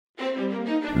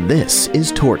This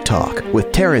is Tort Talk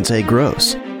with Terrence A.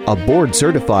 Gross, a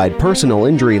board-certified personal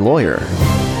injury lawyer.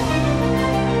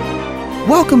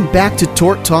 Welcome back to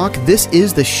Tort Talk. This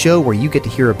is the show where you get to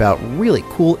hear about really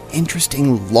cool,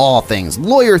 interesting law things,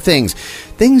 lawyer things,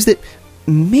 things that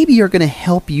maybe are going to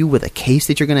help you with a case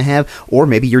that you're going to have, or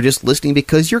maybe you're just listening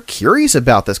because you're curious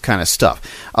about this kind of stuff.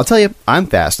 I'll tell you, I'm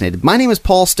fascinated. My name is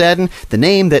Paul Stadden. The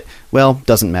name that, well,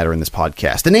 doesn't matter in this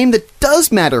podcast. The name that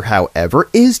does matter, however,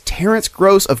 is Terrence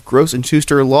Gross of Gross &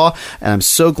 Schuster Law, and I'm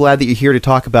so glad that you're here to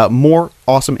talk about more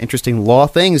awesome, interesting law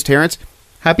things. Terrence,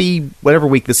 happy whatever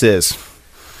week this is.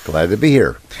 Glad to be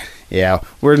here. Yeah,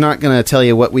 we're not going to tell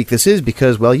you what week this is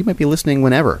because, well, you might be listening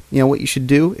whenever. You know, what you should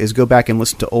do is go back and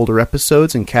listen to older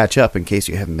episodes and catch up in case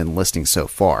you haven't been listening so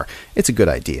far. It's a good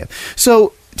idea.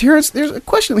 So, Terrence, there's a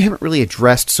question we haven't really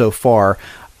addressed so far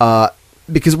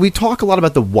because we talk a lot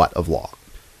about the what of law.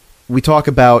 We talk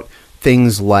about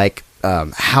things like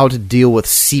how to deal with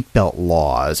seatbelt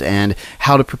laws and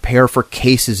how to prepare for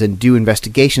cases and do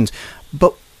investigations,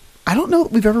 but I don't know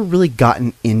that we've ever really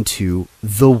gotten into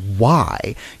the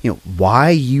why, why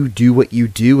you do what you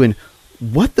do and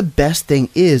what the best thing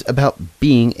is about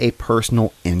being a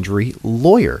personal injury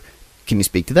lawyer. Can you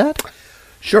speak to that?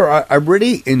 Sure. I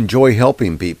really enjoy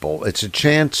helping people. It's a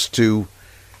chance to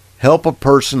help a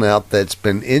person out that's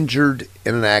been injured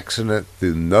in an accident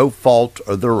through no fault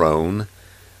of their own,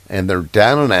 and they're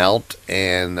down and out,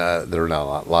 and they're in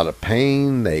a lot of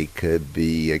pain. They could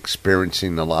be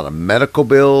experiencing a lot of medical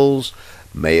bills,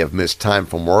 may have missed time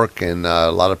from work, and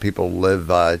a lot of people live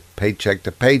paycheck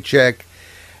to paycheck.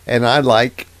 And I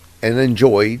like and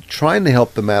enjoy trying to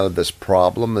help them out of this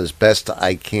problem as best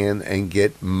I can and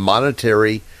get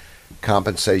monetary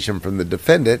compensation from the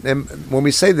defendant. And when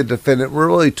we say the defendant, we're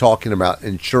really talking about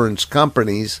insurance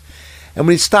companies. And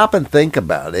when you stop and think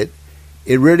about it,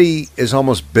 it really is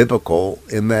almost biblical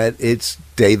in that it's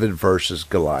David versus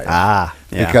Goliath.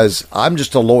 Yeah. Because I'm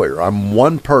just a lawyer. I'm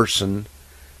one person,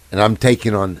 and I'm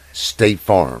taking on State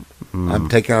Farm. I'm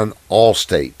taking on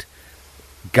Allstate,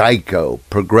 Geico,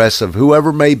 Progressive,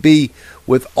 whoever may be,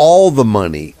 with all the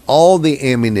money, all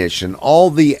the ammunition,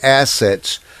 all the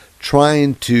assets,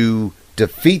 trying to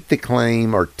defeat the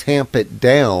claim or tamp it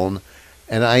down.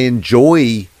 And I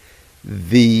enjoy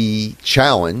the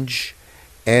challenge.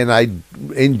 And I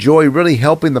enjoy really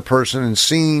helping the person and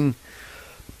seeing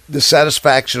the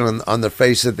satisfaction on their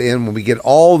face at the end when we get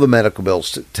all the medical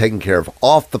bills taken care of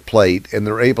off the plate and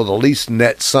they're able to at least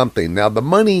net something. Now, the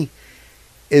money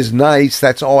is nice.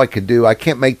 That's all I could do. I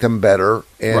can't make them better.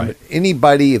 And right.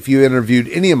 Anybody, if you interviewed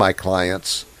any of my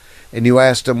clients and you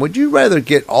asked them, would you rather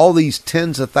get all these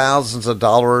tens of thousands of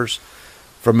dollars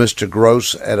from Mr.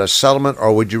 Gross at a settlement,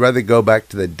 or would you rather go back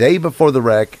to the day before the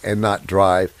wreck and not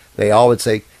drive? They all would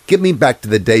say, get me back to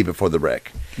the day before the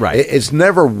wreck. Right. It's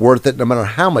never worth it, no matter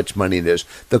how much money it is.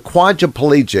 The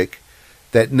quadriplegic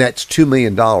that nets $2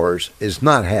 million is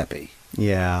not happy.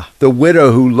 Yeah. The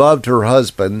widow who loved her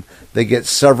husband, that gets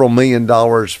several $1 million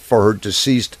for her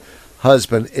deceased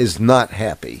husband, is not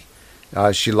happy.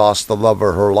 She lost the love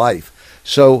of her life.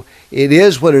 So it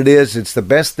is what it is. It's the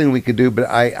best thing we could do, but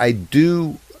I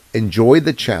do enjoy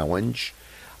the challenge.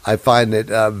 I find it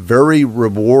very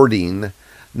rewarding,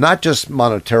 not just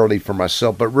monetarily for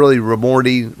myself, but really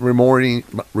rewarding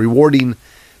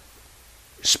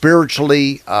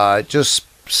spiritually, just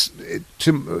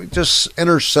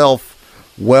inner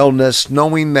self wellness,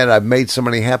 knowing that I've made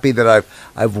somebody happy, that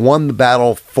I've won the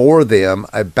battle for them,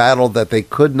 a battle that they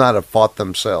could not have fought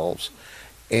themselves.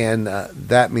 And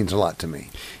that means a lot to me.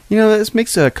 This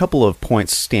makes a couple of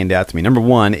points stand out to me. Number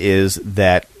one is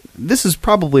that this is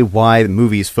probably why the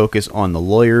movies focus on the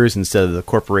lawyers instead of the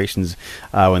corporations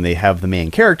when they have the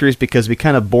main characters, because it'd be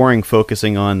kind of boring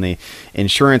focusing on the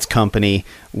insurance company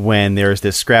when there's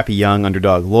this scrappy young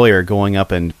underdog lawyer going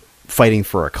up and fighting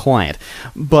for a client.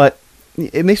 But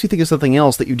it makes me think of something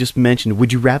else that you just mentioned.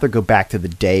 Would you rather go back to the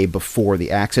day before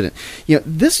the accident?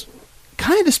 This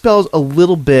kind of dispels a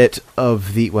little bit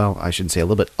of the, well, I shouldn't say a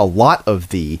little bit, a lot of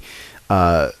the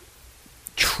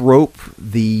trope,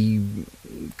 the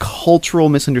cultural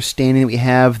misunderstanding that we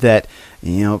have that,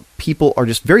 people are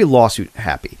just very lawsuit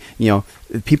happy.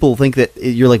 People think that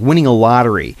you're like winning a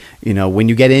lottery, when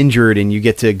you get injured and you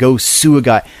get to go sue a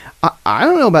guy. I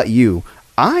don't know about you.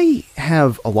 I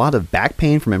have a lot of back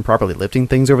pain from improperly lifting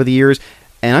things over the years,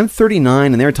 and I'm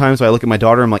 39, and there are times when I look at my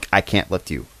daughter, I'm like, I can't lift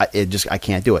you. I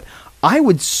can't do it. I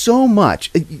would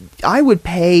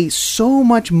pay so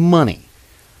much money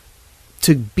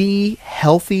to be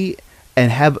healthy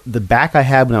and have the back I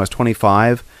had when I was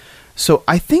 25. So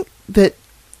I think that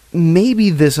maybe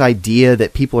this idea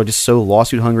that people are just so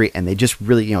lawsuit hungry and they just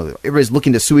really, everybody's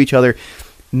looking to sue each other.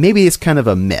 maybe it's kind of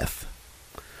a myth.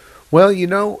 Well,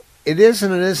 it is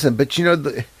and it isn't. But,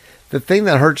 the thing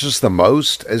that hurts us the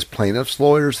most as plaintiffs'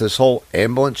 lawyers, this whole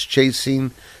ambulance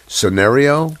chasing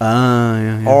scenario,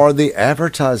 are the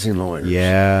advertising lawyers.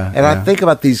 Yeah. And I think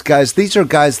about these guys. These are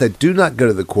guys that do not go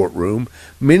to the courtroom.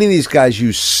 Many of these guys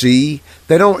you see,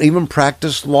 they don't even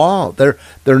practice law. They're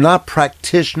not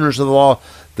practitioners of the law.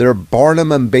 They're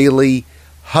Barnum and Bailey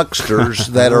hucksters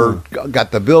that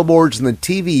got the billboards and the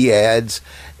TV ads.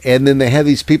 And then they have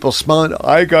these people smiling.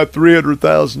 I got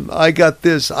 300,000. I got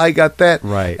this. I got that.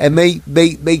 Right. And they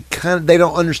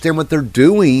don't understand what they're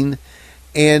doing,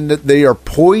 and they are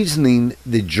poisoning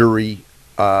the jury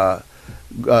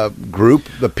group,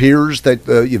 the peers that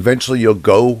eventually you'll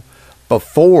go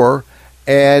before.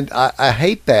 And I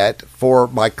hate that for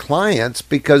my clients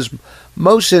because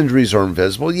most injuries are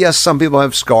invisible. Yes, some people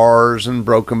have scars and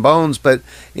broken bones, but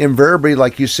invariably,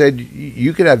 like you said,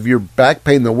 you could have your back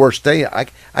pain the worst day.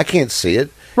 I can't see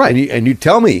it. Right. And you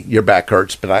tell me your back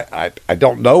hurts, but I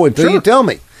don't know until you tell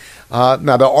me.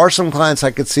 Now, there are some clients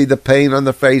I could see the pain on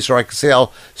the face, or I could see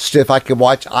how stiff I can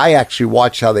watch. I actually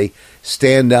watch how they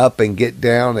stand up and get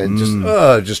down, and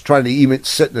just trying to even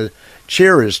sit in a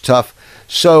chair is tough.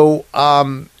 So,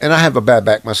 and I have a bad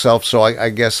back myself, so I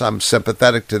guess I'm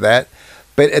sympathetic to that.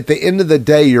 But at the end of the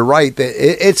day, you're right.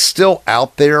 It's still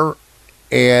out there,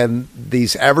 and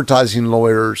these advertising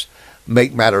lawyers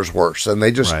make matters worse, and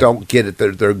they just don't get it.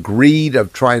 Their greed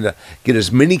of trying to get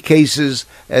as many cases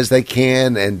as they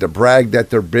can and to brag that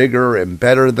they're bigger and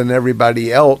better than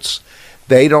everybody else.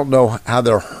 They don't know how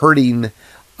they're hurting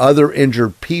other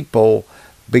injured people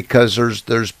because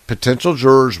there's potential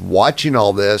jurors watching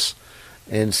all this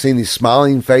and seeing these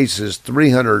smiling faces,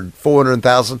 300,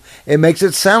 400,000, it makes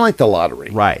it sound like the lottery.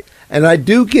 Right. And I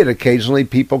do get occasionally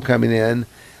people coming in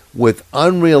with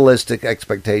unrealistic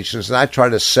expectations, and I try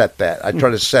to set that. I try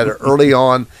to set it early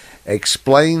on,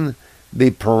 explain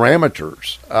the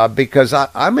parameters, because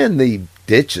I'm in the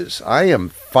ditches. I am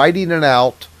fighting it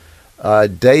out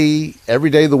every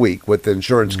day of the week with the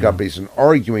insurance companies and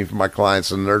arguing for my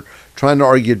clients, and they're trying to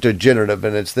argue degenerative,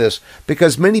 and it's this.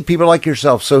 Because many people like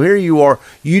yourself, so here you are,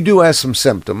 you do have some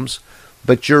symptoms,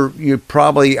 but you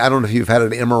probably, I don't know if you've had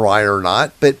an MRI or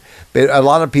not, but a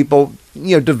lot of people,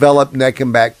 develop neck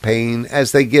and back pain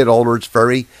as they get older. It's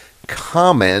very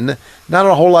common. Not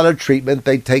a whole lot of treatment.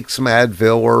 They take some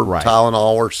Advil or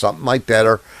Tylenol or something like that,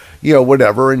 or,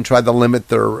 whatever, and try to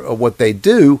limit what they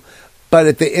do. But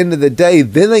at the end of the day,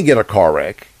 then they get a car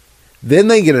wreck. Then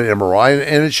they get an MRI,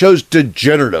 and it shows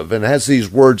degenerative and has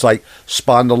these words like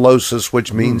spondylosis,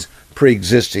 which means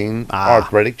pre-existing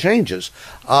arthritic changes.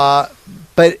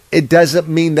 But it doesn't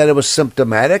mean that it was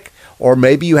symptomatic, or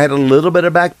maybe you had a little bit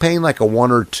of back pain, like a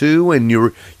 1 or 2, and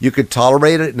you could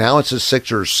tolerate it. Now it's a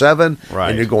 6 or 7,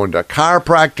 and you're going to a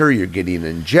chiropractor, you're getting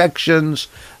injections.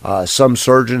 Some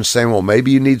surgeons saying, well, maybe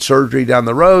you need surgery down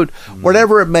the road,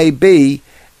 whatever it may be.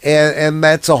 And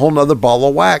that's a whole nother ball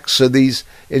of wax. So these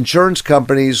insurance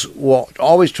companies will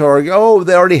always try to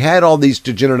they already had all these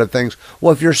degenerative things.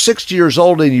 Well, if you're 60 years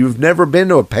old and you've never been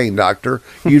to a pain doctor,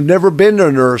 you've never been to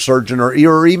a neurosurgeon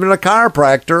or even a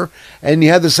chiropractor, and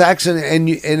you have this accident and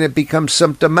it becomes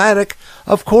symptomatic,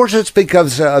 of course it's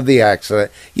because of the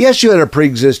accident. Yes, you had a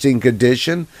pre-existing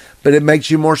condition, but it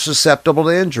makes you more susceptible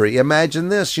to injury. Imagine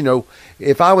this,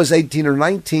 if I was 18 or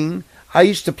 19, I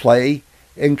used to play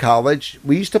in college.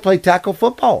 We used to play tackle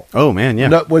football. Oh, man,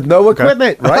 yeah. With no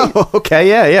equipment, right? Oh, okay,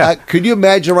 yeah. Could you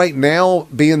imagine right now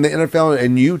being in the NFL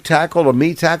and you tackled or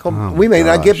me tackled? We may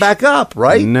not get back up,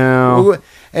 right? No.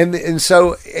 And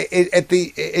so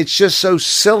it's just so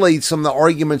silly, some of the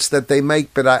arguments that they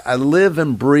make, but I live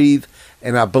and breathe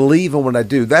and I believe in what I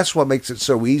do. That's what makes it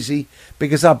so easy,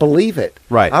 because I believe it.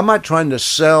 Right. I'm not trying to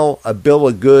sell a bill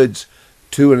of goods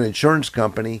to an insurance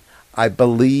company. I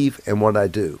believe in what I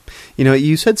do.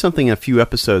 You said something a few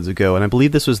episodes ago, and I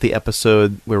believe this was the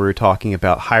episode where we were talking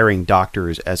about hiring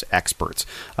doctors as experts,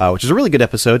 which is a really good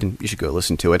episode, and you should go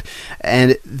listen to it.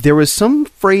 And there was some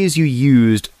phrase you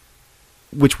used,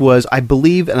 which was, I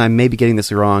believe, and I may be getting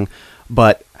this wrong,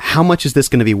 but how much is this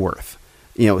going to be worth?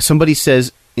 Somebody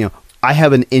says, I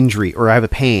have an injury or I have a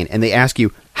pain, and they ask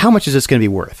you, how much is this going to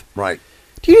be worth? Right.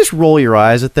 Do you just roll your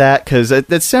eyes at that? Because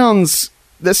that sounds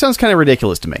kind of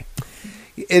ridiculous to me.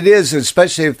 It is,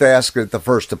 especially if they ask it at the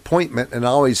first appointment, and I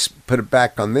always put it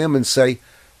back on them and say,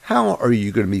 how are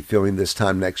you going to be feeling this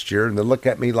time next year? And they look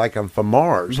at me like I'm from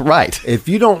Mars. Right. If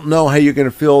you don't know how you're going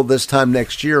to feel this time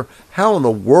next year, how in the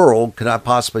world can I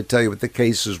possibly tell you what the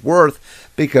case is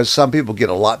worth? Because some people get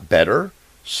a lot better.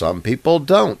 Some people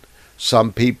don't.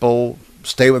 Some people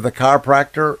stay with a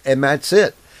chiropractor, and that's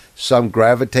it. Some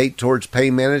gravitate towards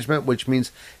pain management, which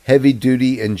means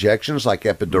heavy-duty injections like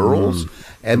epidurals.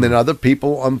 And then other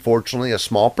people, unfortunately, a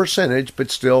small percentage,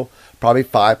 but still probably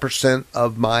 5%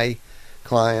 of my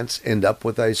clients end up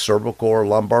with a cervical or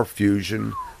lumbar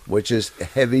fusion, which is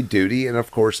heavy-duty and, of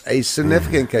course, a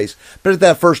significant case. But at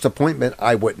that first appointment,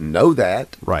 I wouldn't know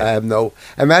that. Right. I have no,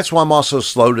 and that's why I'm also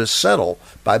slow to settle.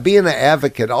 By being an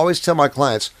advocate, I always tell my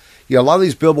clients, a lot of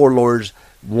these billboard lawyers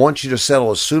want you to settle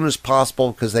as soon as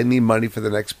possible because they need money for the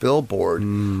next billboard.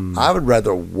 I would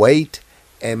rather wait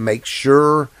and make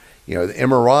sure, the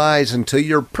MRIs until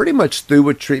you're pretty much through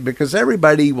with treatment, because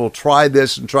everybody will try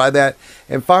this and try that,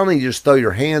 and finally you just throw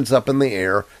your hands up in the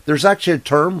air. There's actually a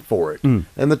term for it, and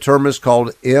the term is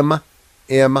called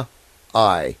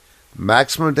MMI,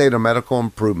 Maximum Data Medical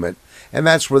Improvement, and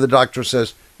that's where the doctor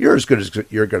says, you're as good as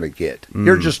you're going to get.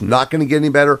 You're just not going to get any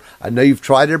better. I know you've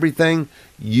tried everything.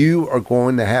 You are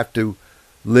going to have to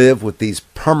live with these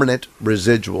permanent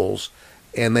residuals,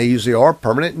 and they usually are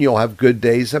permanent, and you'll have good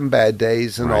days and bad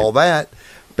days and all that.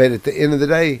 But at the end of the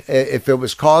day, if it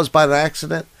was caused by an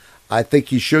accident, I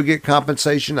think you should get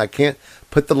compensation. I can't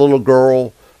put the little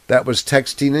girl that was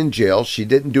texting in jail. She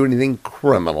didn't do anything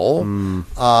criminal.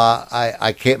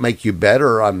 I can't make you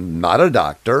better. I'm not a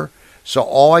doctor. So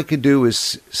all I could do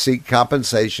is seek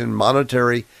compensation,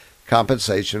 monetary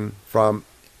compensation from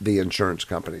the insurance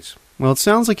companies. Well, it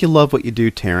sounds like you love what you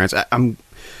do, Terrence. I'm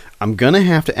going to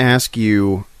have to ask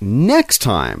you next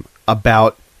time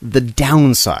about the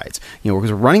downsides.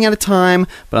 Because we're running out of time,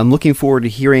 but I'm looking forward to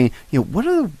hearing, what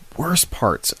are the worst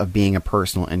parts of being a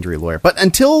personal injury lawyer? But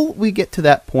until we get to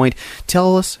that point,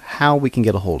 tell us how we can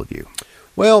get a hold of you.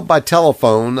 Well, by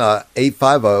telephone,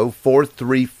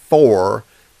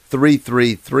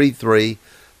 850-434-3333.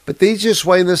 But the easiest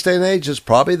way in this day and age is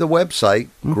probably the website,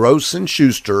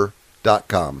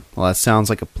 grossandschuster.com. Well, that sounds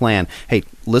like a plan. Hey,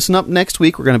 listen up next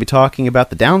week. We're going to be talking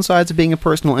about the downsides of being a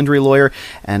personal injury lawyer.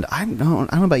 And I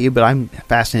don't know about you, but I'm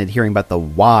fascinated hearing about the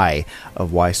why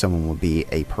of why someone will be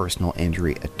a personal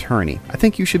injury attorney. I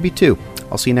think you should be too.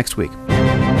 I'll see you next week.